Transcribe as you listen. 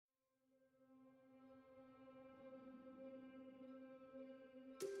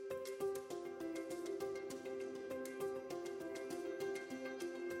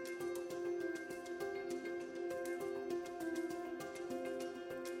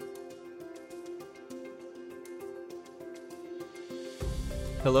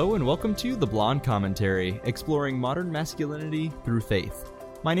Hello and welcome to The Blonde Commentary, exploring modern masculinity through faith.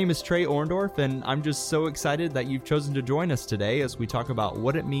 My name is Trey Orndorff, and I'm just so excited that you've chosen to join us today as we talk about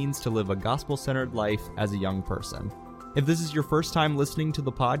what it means to live a gospel-centered life as a young person. If this is your first time listening to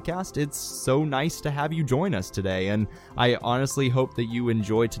the podcast, it's so nice to have you join us today, and I honestly hope that you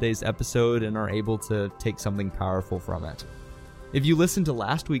enjoy today's episode and are able to take something powerful from it. If you listened to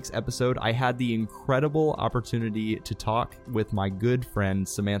last week's episode, I had the incredible opportunity to talk with my good friend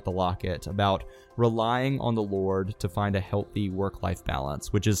Samantha Lockett about relying on the Lord to find a healthy work-life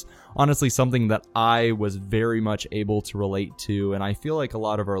balance, which is honestly something that I was very much able to relate to, and I feel like a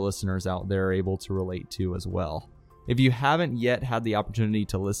lot of our listeners out there are able to relate to as well. If you haven't yet had the opportunity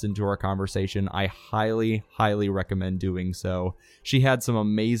to listen to our conversation, I highly recommend doing so. She had some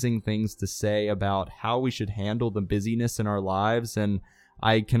amazing things to say about how we should handle the busyness in our lives, and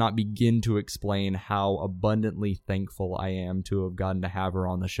I cannot begin to explain how abundantly thankful I am to have gotten to have her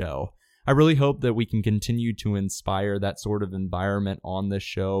on the show. I really hope that we can continue to inspire that sort of environment on this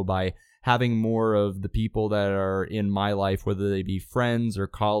show by having more of the people that are in my life, whether they be friends or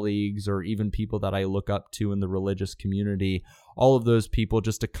colleagues or even people that I look up to in the religious community, all of those people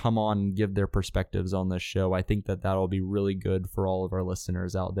just to come on and give their perspectives on this show. I think that that'll be really good for all of our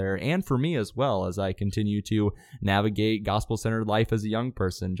listeners out there and for me as well as I continue to navigate gospel-centered life as a young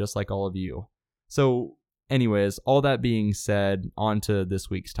person, just like all of you. So anyways, all that being said, on to this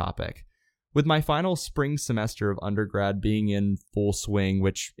week's topic. With my final spring semester of undergrad being in full swing,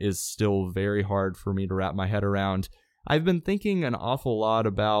 which is still very hard for me to wrap my head around, I've been thinking an awful lot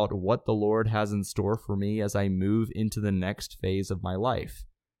about what the Lord has in store for me as I move into the next phase of my life.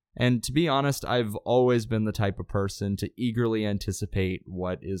 And to be honest, I've always been the type of person to eagerly anticipate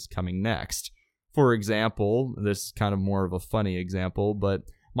what is coming next. For example, this is kind of more of a funny example, but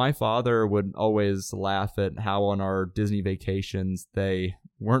my father would always laugh at how on our Disney vacations they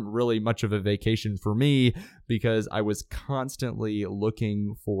weren't really much of a vacation for me because I was constantly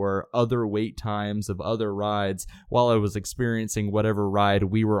looking for other wait times of other rides while I was experiencing whatever ride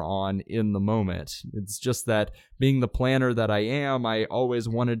we were on in the moment. It's just that being the planner that I am, I always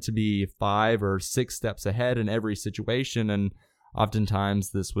wanted to be 5 or 6 steps ahead in every situation, and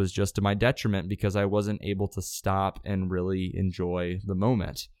oftentimes this was just to my detriment because I wasn't able to stop and really enjoy the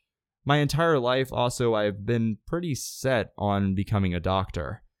moment. My entire life also, I've been pretty set on becoming a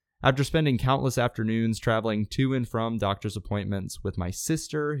doctor. After spending countless afternoons traveling to and from doctor's appointments with my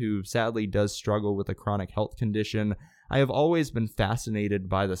sister, who sadly does struggle with a chronic health condition, I have always been fascinated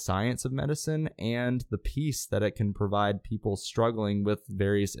by the science of medicine and the peace that it can provide people struggling with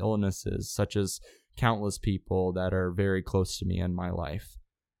various illnesses, such as countless people that are very close to me in my life.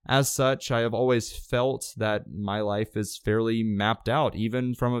 As such, I have always felt that my life is fairly mapped out,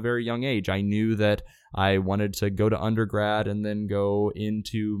 even from a very young age. I knew that I wanted to go to undergrad and then go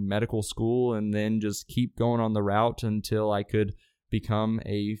into medical school and then just keep going on the route until I could become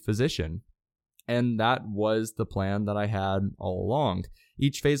a physician. And that was the plan that I had all along.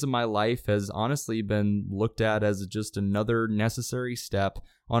 Each phase of my life has honestly been looked at as just another necessary step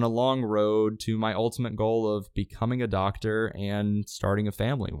on a long road to my ultimate goal of becoming a doctor and starting a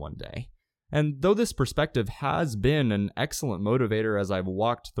family one day. And though this perspective has been an excellent motivator as I've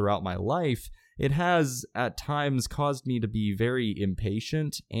walked throughout my life, it has at times caused me to be very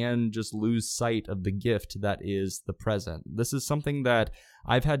impatient and just lose sight of the gift that is the present. This is something that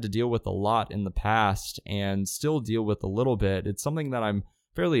I've had to deal with a lot in the past and still deal with a little bit. It's something that I'm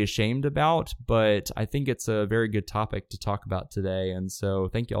fairly ashamed about, but I think it's a very good topic to talk about today, and so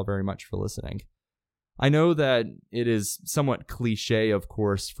thank you all very much for listening. I know that it is somewhat cliche, of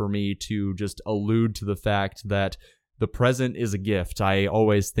course, for me to just allude to the fact that the present is a gift. I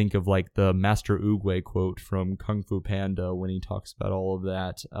always think of like the Master Oogway quote from Kung Fu Panda when he talks about all of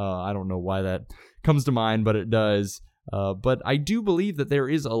that. I don't know why that comes to mind, but it does. But I do believe that there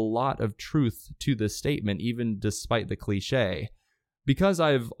is a lot of truth to this statement, even despite the cliche. Because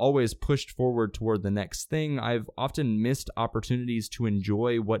I've always pushed forward toward the next thing, I've often missed opportunities to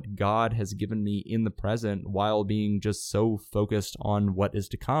enjoy what God has given me in the present while being just so focused on what is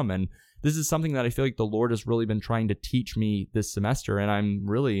to come. And this is something that I feel like the Lord has really been trying to teach me this semester, and I'm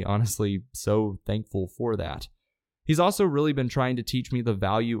really, honestly, so thankful for that. He's also really been trying to teach me the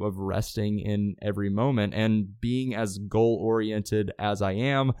value of resting in every moment, and being as goal-oriented as I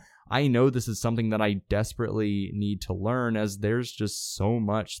am, I know this is something that I desperately need to learn, as there's just so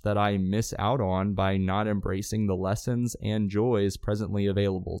much that I miss out on by not embracing the lessons and joys presently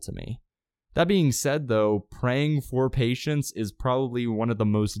available to me. That being said, though, praying for patience is probably one of the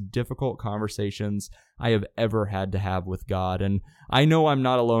most difficult conversations I have ever had to have with God, and I know I'm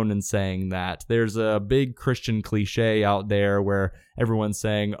not alone in saying that. There's a big Christian cliche out there where everyone's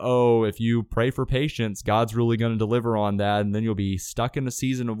saying, oh, if you pray for patience, God's really going to deliver on that, and then you'll be stuck in a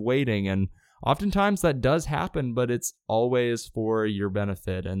season of waiting, and oftentimes that does happen, but it's always for your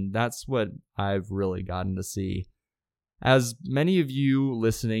benefit, and that's what I've really gotten to see. As many of you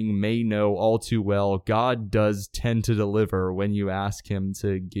listening may know all too well, God does tend to deliver when you ask Him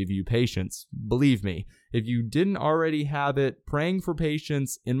to give you patience. Believe me, if you didn't already have it, praying for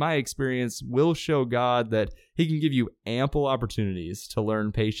patience, in my experience, will show God that He can give you ample opportunities to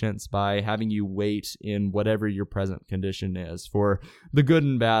learn patience by having you wait in whatever your present condition is, for the good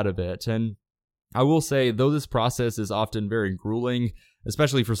and bad of it. And I will say, though this process is often very grueling,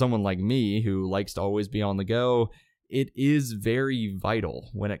 especially for someone like me who likes to always be on the go, it is very vital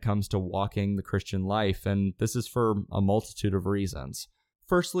when it comes to walking the Christian life, and this is for a multitude of reasons.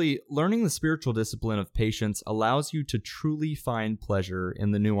 Firstly, learning the spiritual discipline of patience allows you to truly find pleasure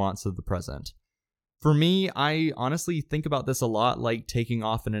in the nuance of the present. For me, I honestly think about this a lot like taking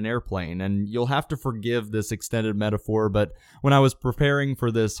off in an airplane, and you'll have to forgive this extended metaphor, but when I was preparing for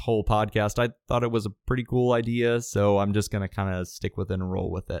this whole podcast, I thought it was a pretty cool idea, so I'm just going to kind of stick with it and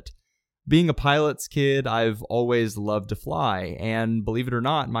roll with it. Being a pilot's kid, I've always loved to fly, and believe it or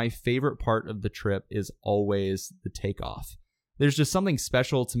not, my favorite part of the trip is always the takeoff. There's just something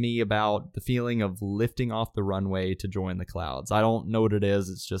special to me about the feeling of lifting off the runway to join the clouds. I don't know what it is,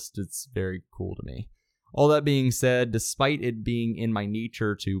 it's very cool to me. All that being said, despite it being in my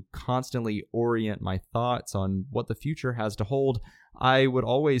nature to constantly orient my thoughts on what the future has to hold, I would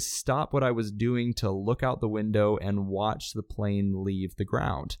always stop what I was doing to look out the window and watch the plane leave the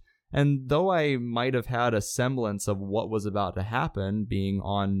ground. And though I might have had a semblance of what was about to happen, being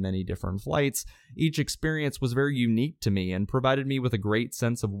on many different flights, each experience was very unique to me and provided me with a great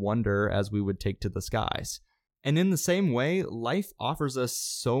sense of wonder as we would take to the skies. And in the same way, life offers us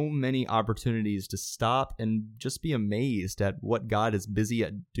so many opportunities to stop and just be amazed at what God is busy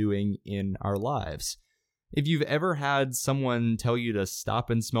at doing in our lives. If you've ever had someone tell you to stop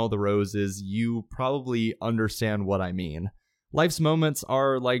and smell the roses, you probably understand what I mean. Life's moments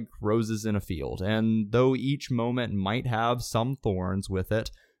are like roses in a field, and though each moment might have some thorns with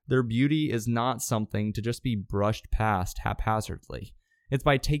it, their beauty is not something to just be brushed past haphazardly. It's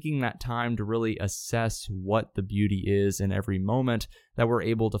by taking that time to really assess what the beauty is in every moment that we're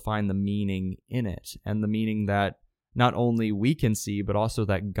able to find the meaning in it, and the meaning that not only we can see, but also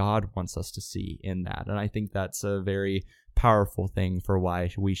that God wants us to see in that. And I think that's a very powerful thing for why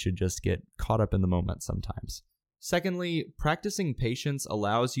we should just get caught up in the moment sometimes. Secondly, practicing patience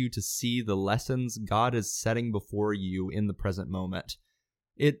allows you to see the lessons God is setting before you in the present moment.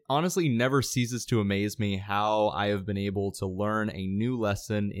 It honestly never ceases to amaze me how I have been able to learn a new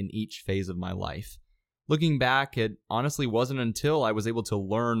lesson in each phase of my life. Looking back, it honestly wasn't until I was able to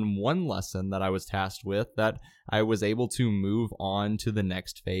learn one lesson that I was tasked with that I was able to move on to the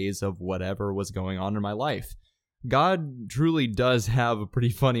next phase of whatever was going on in my life. God truly does have a pretty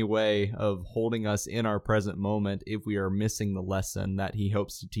funny way of holding us in our present moment if we are missing the lesson that He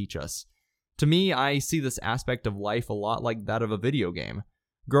hopes to teach us. To me, I see this aspect of life a lot like that of a video game.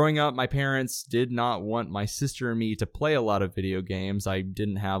 Growing up, my parents did not want my sister and me to play a lot of video games. I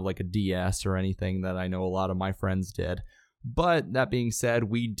didn't have like a DS or anything that I know a lot of my friends did. But that being said,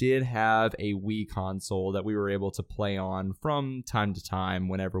 we did have a Wii console that we were able to play on from time to time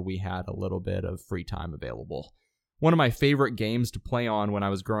whenever we had a little bit of free time available. One of my favorite games to play on when I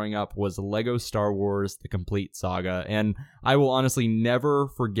was growing up was Lego Star Wars: The Complete Saga, and I will honestly never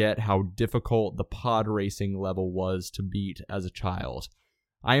forget how difficult the pod racing level was to beat as a child.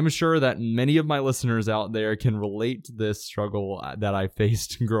 I am sure that many of my listeners out there can relate to this struggle that I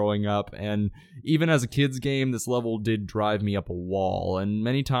faced growing up, and even as a kid's game, this level did drive me up a wall, and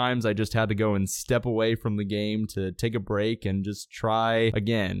many times I just had to go and step away from the game to take a break and just try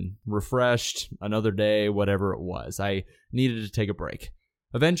again, refreshed, another day, whatever it was. I needed to take a break.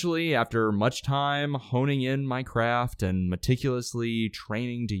 Eventually, after much time honing in my craft and meticulously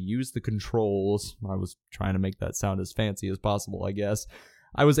training to use the controls, I was trying to make that sound as fancy as possible, I guess,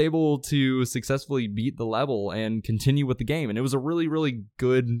 I was able to successfully beat the level and continue with the game, and it was a really, really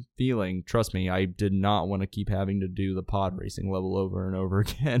good feeling. Trust me, I did not want to keep having to do the pod racing level over and over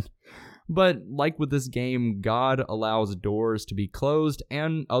again. But like with this game, God allows doors to be closed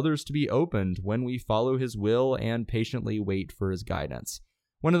and others to be opened when we follow His will and patiently wait for His guidance.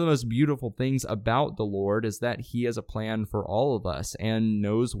 One of the most beautiful things about the Lord is that He has a plan for all of us and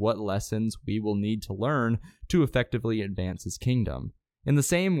knows what lessons we will need to learn to effectively advance His kingdom. In the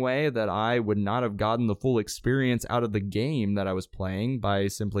same way that I would not have gotten the full experience out of the game that I was playing by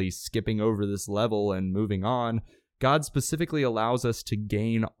simply skipping over this level and moving on, God specifically allows us to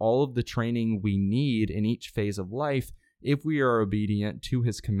gain all of the training we need in each phase of life if we are obedient to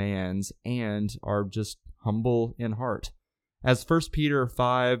his commands and are just humble in heart. As 1 Peter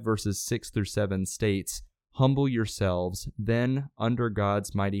 5 verses 6 through 7 states, "Humble yourselves then under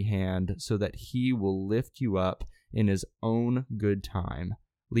God's mighty hand so that he will lift you up in his own good time.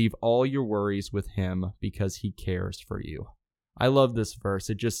 Leave all your worries with him because he cares for you." I love this verse.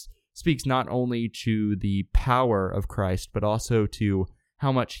 It just speaks not only to the power of Christ, but also to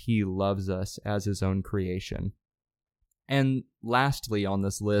how much he loves us as his own creation. And lastly on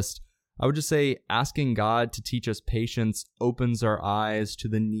this list, I would just say asking God to teach us patience opens our eyes to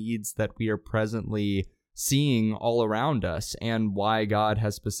the needs that we are presently seeing all around us and why God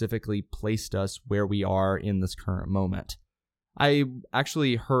has specifically placed us where we are in this current moment. I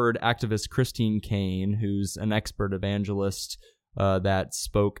actually heard activist Christine Kane, who's an expert evangelist that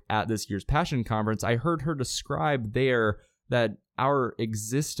spoke at this year's Passion Conference. I heard her describe there that our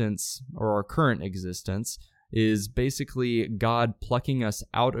existence, or our current existence, is basically God plucking us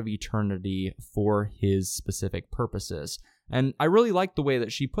out of eternity for his specific purposes. And I really like the way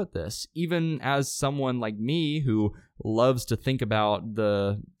that she put this. Even as someone like me who loves to think about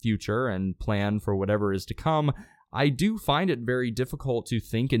the future and plan for whatever is to come, I do find it very difficult to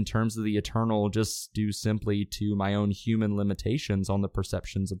think in terms of the eternal just due simply to my own human limitations on the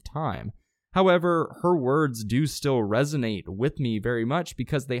perceptions of time. However, her words do still resonate with me very much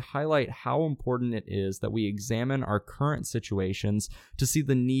because they highlight how important it is that we examine our current situations to see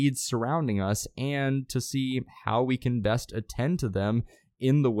the needs surrounding us and to see how we can best attend to them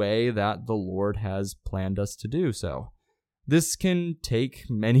in the way that the Lord has planned us to do so. This can take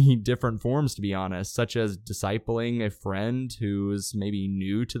many different forms, to be honest, such as discipling a friend who is maybe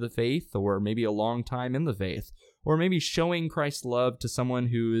new to the faith or maybe a long time in the faith, or maybe showing Christ's love to someone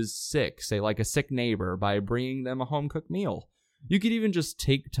who is sick, say like a sick neighbor, by bringing them a home-cooked meal. You could even just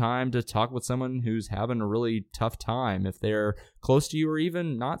take time to talk with someone who's having a really tough time if they're close to you or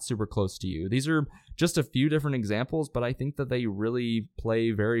even not super close to you. These are just a few different examples, but I think that they really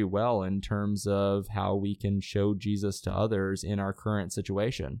play very well in terms of how we can show Jesus to others in our current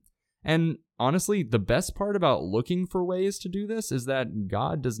situation. And honestly, the best part about looking for ways to do this is that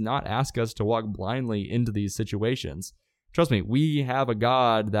God does not ask us to walk blindly into these situations. Trust me, we have a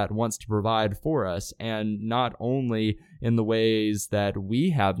God that wants to provide for us, and not only in the ways that we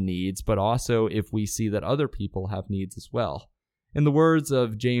have needs, but also if we see that other people have needs as well. In the words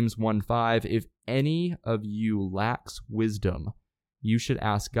of James 1:5, "If any of you lacks wisdom, you should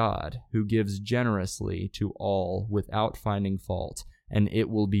ask God, who gives generously to all without finding fault, and it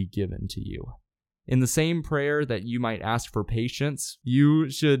will be given to you." In the same prayer that you might ask for patience, you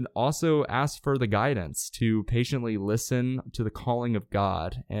should also ask for the guidance to patiently listen to the calling of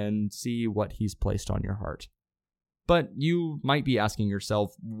God and see what he's placed on your heart. But you might be asking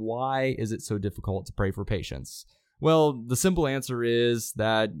yourself, why is it so difficult to pray for patience? Well, the simple answer is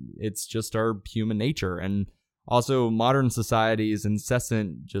that it's just our human nature, and also modern society's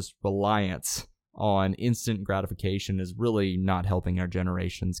incessant just reliance on instant gratification is really not helping our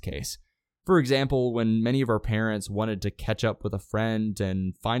generation's case. For example, when many of our parents wanted to catch up with a friend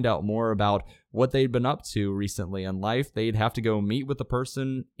and find out more about what they'd been up to recently in life, they'd have to go meet with the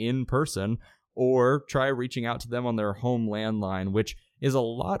person in person or try reaching out to them on their home landline, which is a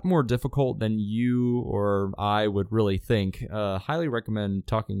lot more difficult than you or I would really think. Highly recommend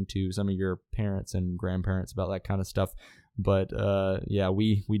talking to some of your parents and grandparents about that kind of stuff. But yeah,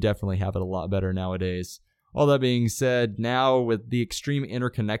 we definitely have it a lot better nowadays. All that being said, now with the extreme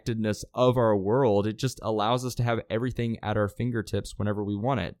interconnectedness of our world, it just allows us to have everything at our fingertips whenever we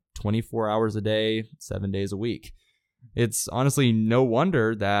want it, 24 hours a day, 7 days a week. It's honestly no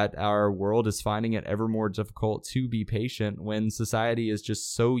wonder that our world is finding it ever more difficult to be patient when society is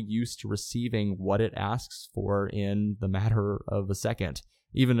just so used to receiving what it asks for in the matter of a second,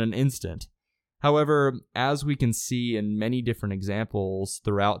 even an instant. However, as we can see in many different examples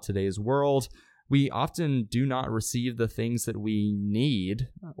throughout today's world, we often do not receive the things that we need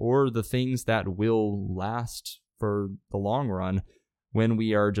or the things that will last for the long run when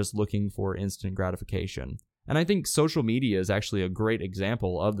we are just looking for instant gratification. And I think social media is actually a great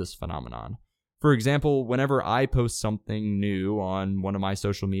example of this phenomenon. For example, whenever I post something new on one of my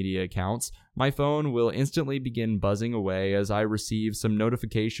social media accounts, my phone will instantly begin buzzing away as I receive some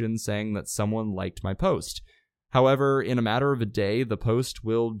notification saying that someone liked my post. However, in a matter of a day, the post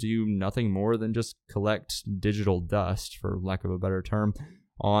will do nothing more than just collect digital dust, for lack of a better term,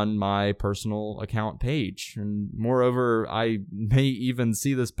 on my personal account page. And moreover, I may even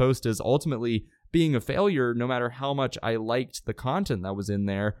see this post as ultimately being a failure no matter how much I liked the content that was in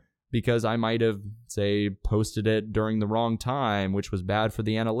there, because I might have, say, posted it during the wrong time, which was bad for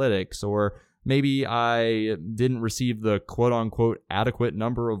the analytics, or maybe I didn't receive the quote-unquote adequate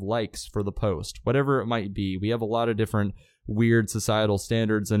number of likes for the post. Whatever it might be, we have a lot of different weird societal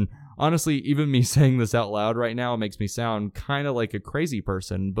standards, and honestly, even me saying this out loud right now makes me sound kind of like a crazy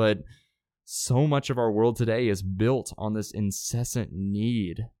person, but so much of our world today is built on this incessant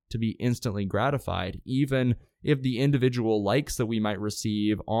need to be instantly gratified, even if the individual likes that we might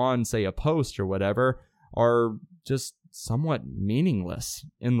receive on, say, a post or whatever are just somewhat meaningless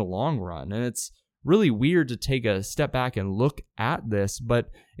in the long run. And it's really weird to take a step back and look at this, but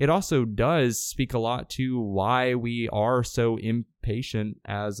it also does speak a lot to why we are so impatient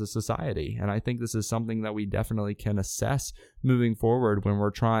as a society. And I think this is something that we definitely can assess moving forward when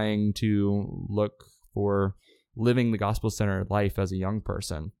we're trying to look for living the gospel-centered life as a young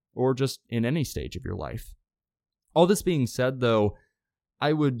person, or just in any stage of your life. All this being said, though,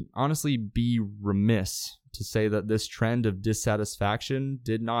 I would honestly be remiss to say that this trend of dissatisfaction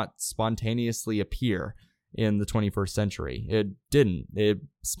did not spontaneously appear in the 21st century. It didn't.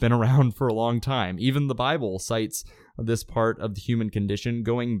 It's been around for a long time. Even the Bible cites this part of the human condition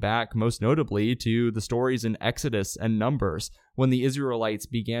going back most notably to the stories in Exodus and Numbers, when the Israelites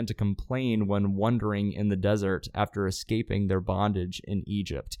began to complain when wandering in the desert after escaping their bondage in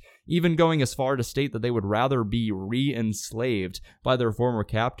Egypt, even going as far to state that they would rather be re-enslaved by their former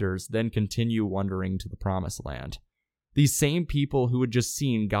captors than continue wandering to the Promised Land. These same people who had just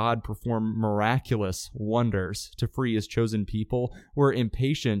seen God perform miraculous wonders to free his chosen people were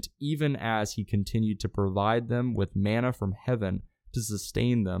impatient even as he continued to provide them with manna from heaven to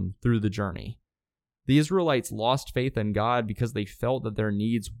sustain them through the journey. The Israelites lost faith in God because they felt that their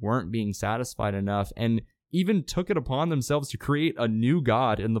needs weren't being satisfied enough, and even took it upon themselves to create a new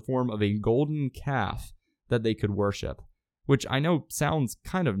god in the form of a golden calf that they could worship, which I know sounds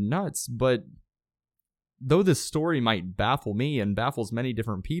kind of nuts, but though this story might baffle me and baffles many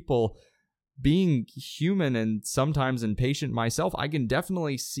different people, being human and sometimes impatient myself, I can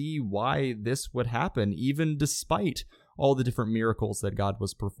definitely see why this would happen, even despite all the different miracles that God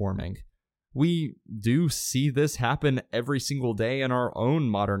was performing. We do see this happen every single day in our own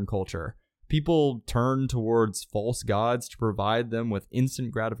modern culture. People turn towards false gods to provide them with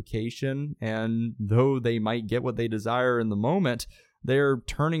instant gratification, and though they might get what they desire in the moment, they're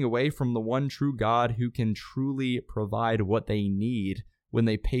turning away from the one true God who can truly provide what they need when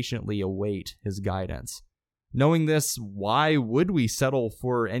they patiently await his guidance. Knowing this, why would we settle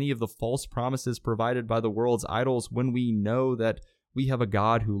for any of the false promises provided by the world's idols when we know that we have a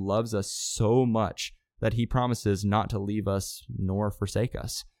God who loves us so much that he promises not to leave us nor forsake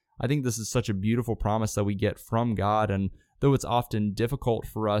us? I think this is such a beautiful promise that we get from God, and though it's often difficult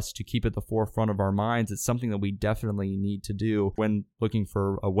for us to keep at the forefront of our minds, it's something that we definitely need to do when looking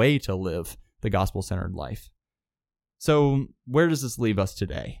for a way to live the gospel-centered life. So, where does this leave us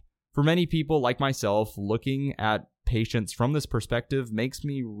today? For many people like myself, looking at patience from this perspective makes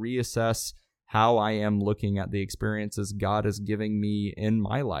me reassess how I am looking at the experiences God is giving me in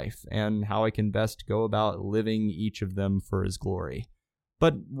my life and how I can best go about living each of them for his glory.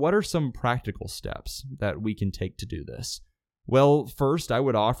 But what are some practical steps that we can take to do this? Well, first, I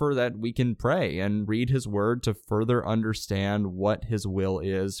would offer that we can pray and read his word to further understand what his will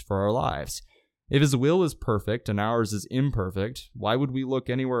is for our lives. If his will is perfect and ours is imperfect, why would we look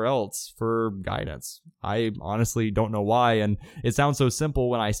anywhere else for guidance? I honestly don't know why, and it sounds so simple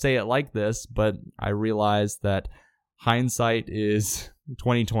when I say it like this, but I realize that hindsight is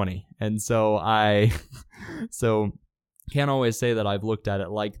 20/20, and so can't always say that I've looked at it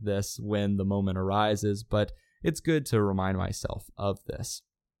like this when the moment arises, but it's good to remind myself of this.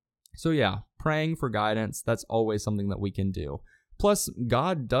 So yeah, praying for guidance, that's always something that we can do. Plus,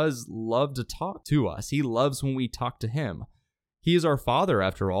 God does love to talk to us. He loves when we talk to him. He is our Father,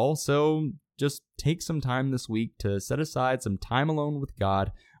 after all, so just take some time this week to set aside some time alone with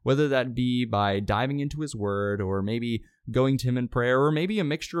God, whether that be by diving into his word, or maybe going to him in prayer, or maybe a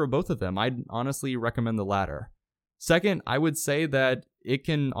mixture of both of them. I'd honestly recommend the latter. Second, I would say that it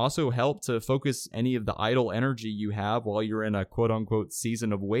can also help to focus any of the idle energy you have while you're in a quote-unquote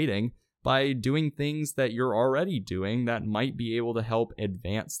season of waiting by doing things that you're already doing that might be able to help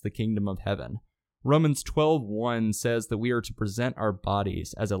advance the kingdom of heaven. Romans 12:1 says that we are to present our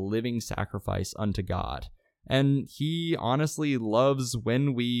bodies as a living sacrifice unto God. And he honestly loves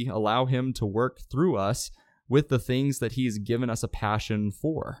when we allow him to work through us with the things that he's given us a passion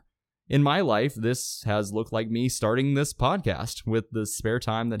for. In my life, this has looked like me starting this podcast with the spare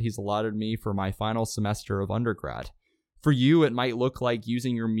time that he's allotted me for my final semester of undergrad. For you, it might look like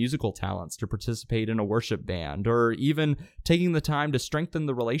using your musical talents to participate in a worship band, or even taking the time to strengthen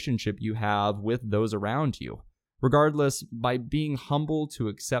the relationship you have with those around you. Regardless, by being humble to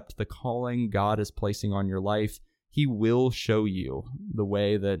accept the calling God is placing on your life, He will show you the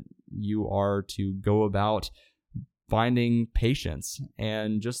way that you are to go about finding patience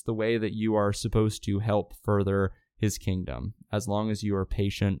and just the way that you are supposed to help further His kingdom, as long as you are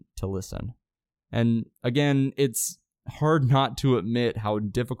patient to listen. And again, it's hard not to admit how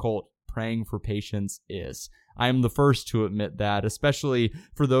difficult praying for patience is. I am the first to admit that, especially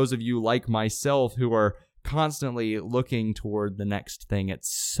for those of you like myself who are constantly looking toward the next thing. It's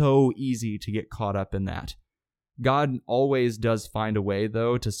so easy to get caught up in that. God always does find a way,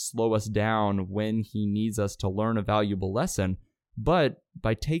 though, to slow us down when He needs us to learn a valuable lesson. But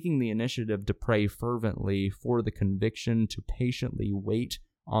by taking the initiative to pray fervently for the conviction to patiently wait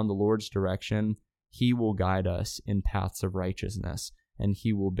on the Lord's direction, He will guide us in paths of righteousness, and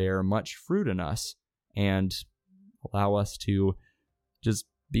He will bear much fruit in us and allow us to just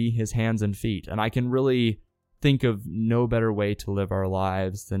be His hands and feet. And I can really think of no better way to live our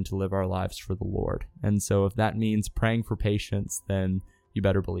lives than to live our lives for the Lord. And so if that means praying for patience, then you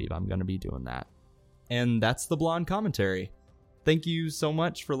better believe I'm going to be doing that. And that's the Blonde Commentary. Thank you so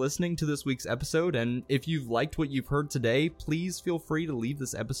much for listening to this week's episode, and if you've liked what you've heard today, please feel free to leave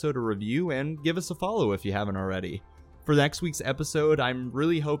this episode a review and give us a follow if you haven't already. For next week's episode, I'm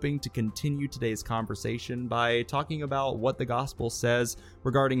really hoping to continue today's conversation by talking about what the gospel says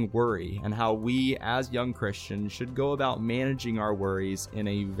regarding worry and how we as young Christians should go about managing our worries in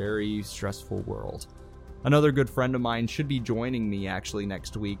a very stressful world. Another good friend of mine should be joining me actually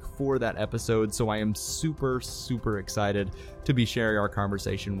next week for that episode, so I am super excited to be sharing our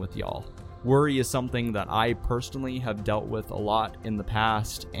conversation with y'all. Worry is something that I personally have dealt with a lot in the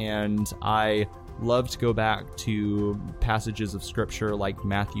past, and I love to go back to passages of scripture like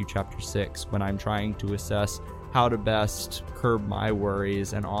Matthew chapter 6 when I'm trying to assess how to best curb my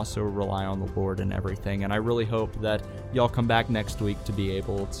worries and also rely on the Lord in everything. And I really hope that y'all come back next week to be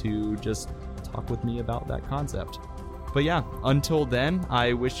able to just talk with me about that concept. But yeah, until then,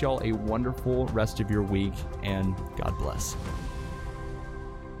 I wish y'all a wonderful rest of your week, and God bless.